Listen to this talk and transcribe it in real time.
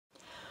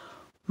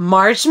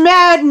March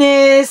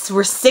Madness.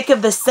 We're sick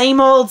of the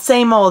same old,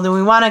 and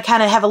we want to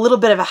kind of have a little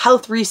bit of a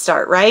health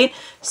restart, right?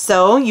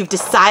 So you've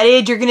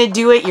decided you're going to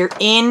do it. You're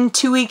in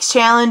 2 weeks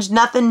challenge,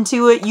 nothing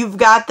to it. You've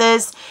got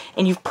this,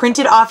 and you've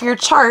printed off your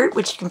chart,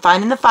 which you can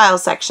find in the file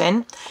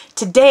section.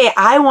 Today,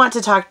 I want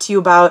to talk to you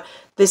about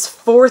this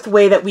fourth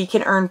way that we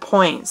can earn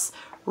points.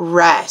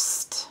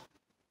 Rest.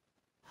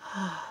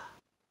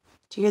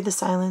 Do you hear the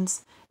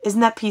silence?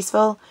 Isn't that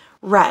peaceful?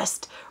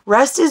 Rest.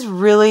 Rest is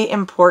really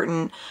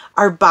important.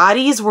 Our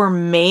bodies were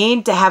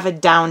made to have a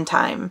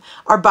downtime.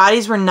 Our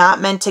bodies were not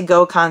meant to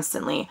go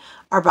constantly.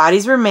 Our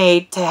bodies were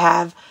made to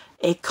have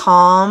a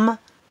calm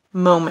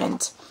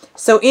moment.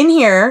 So in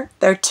here,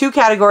 there are two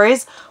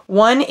categories.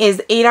 One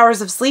is 8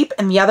 hours of sleep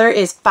and the other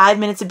is 5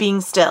 minutes of being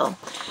still.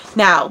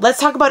 Now, let's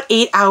talk about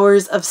 8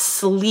 hours of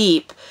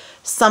sleep.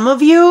 Some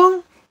of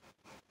you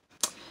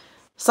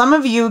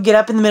get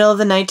up in the middle of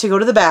the night to go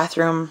to the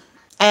bathroom.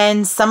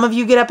 And some of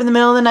you get up in the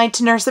middle of the night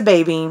to nurse a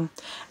baby.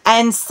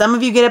 And some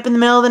of you get up in the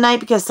middle of the night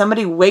because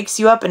somebody wakes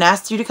you up and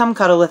asks you to come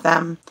cuddle with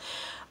them.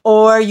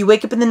 Or you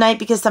wake up in the night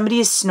because somebody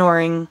is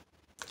snoring.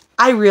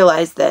 I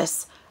realize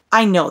this.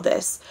 I know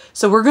this.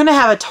 So we're going to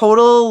have a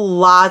total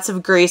lots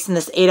of grace in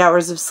this 8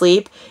 hours of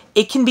sleep.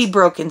 It can be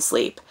broken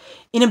sleep.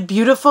 In a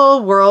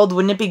beautiful world,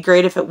 wouldn't it be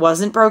great if it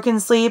wasn't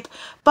broken sleep?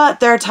 But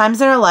there are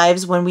times in our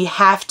lives when we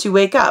have to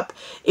wake up.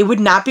 It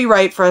would not be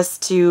right for us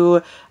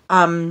to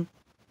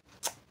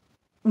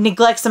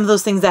neglect some of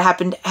those things that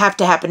have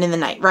to happen in the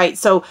night, right?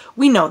 So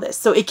we know this.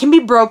 So it can be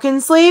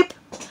broken sleep,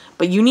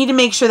 but you need to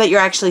make sure that you're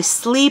actually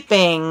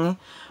sleeping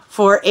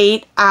for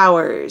 8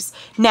 hours.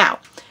 Now,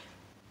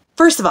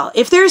 first of all,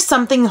 if there's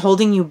something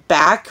holding you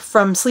back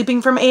from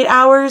sleeping from 8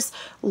 hours,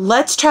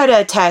 let's try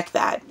to attack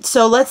that.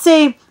 So let's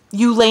say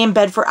you lay in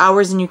bed for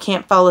hours and you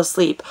can't fall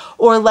asleep.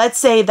 Or let's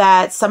say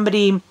that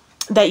somebody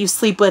that you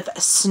sleep with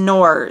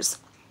snores.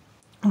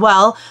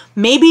 Well,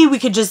 maybe we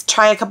could just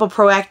try a couple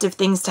proactive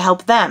things to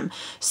help them.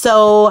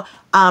 So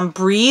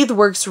breathe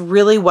works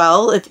really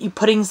well. If you're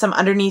putting some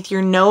underneath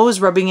your nose,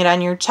 rubbing it on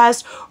your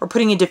chest, or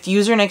putting a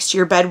diffuser next to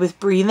your bed with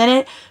breathe in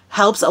it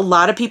helps a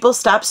lot of people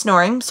stop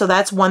snoring. So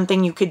that's one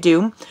thing you could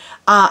do.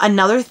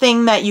 Another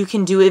thing that you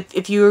can do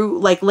if you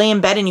like lay in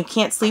bed and you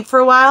can't sleep for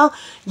a while,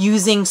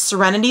 using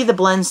Serenity, the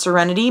blend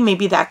Serenity,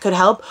 maybe that could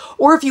help.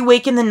 Or if you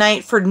wake in the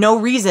night for no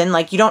reason,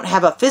 like you don't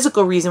have a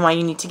physical reason why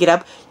you need to get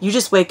up, you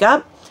just wake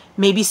up,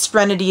 maybe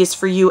Serenity is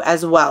for you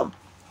as well.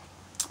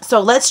 So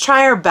let's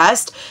try our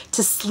best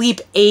to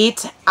sleep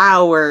 8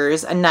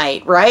 hours a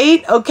night,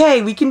 right?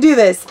 Okay, we can do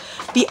this.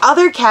 The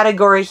other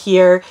category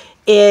here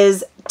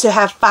is to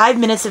have 5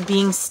 minutes of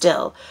being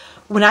still.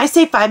 When I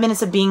say 5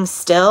 minutes of being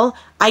still,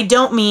 I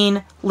don't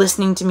mean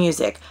listening to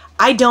music.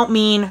 I don't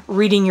mean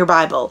reading your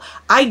Bible.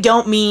 I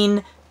don't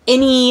mean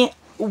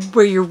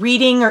where you're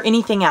reading or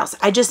anything else.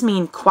 I just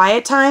mean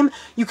quiet time.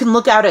 You can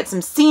look out at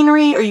some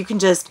scenery, or you can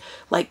just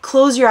like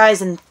close your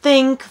eyes and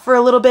think for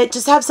a little bit.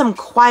 Just have some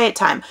quiet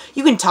time.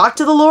 You can talk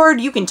to the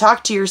Lord, you can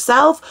talk to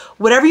yourself,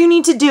 whatever you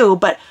need to do,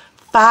 but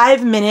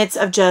 5 minutes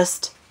of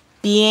just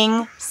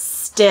being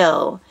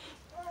still.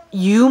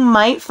 You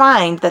might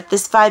find that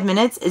this 5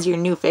 minutes is your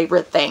new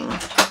favorite thing.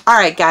 All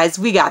right, guys,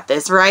 we got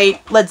this,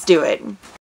 right? Let's do it.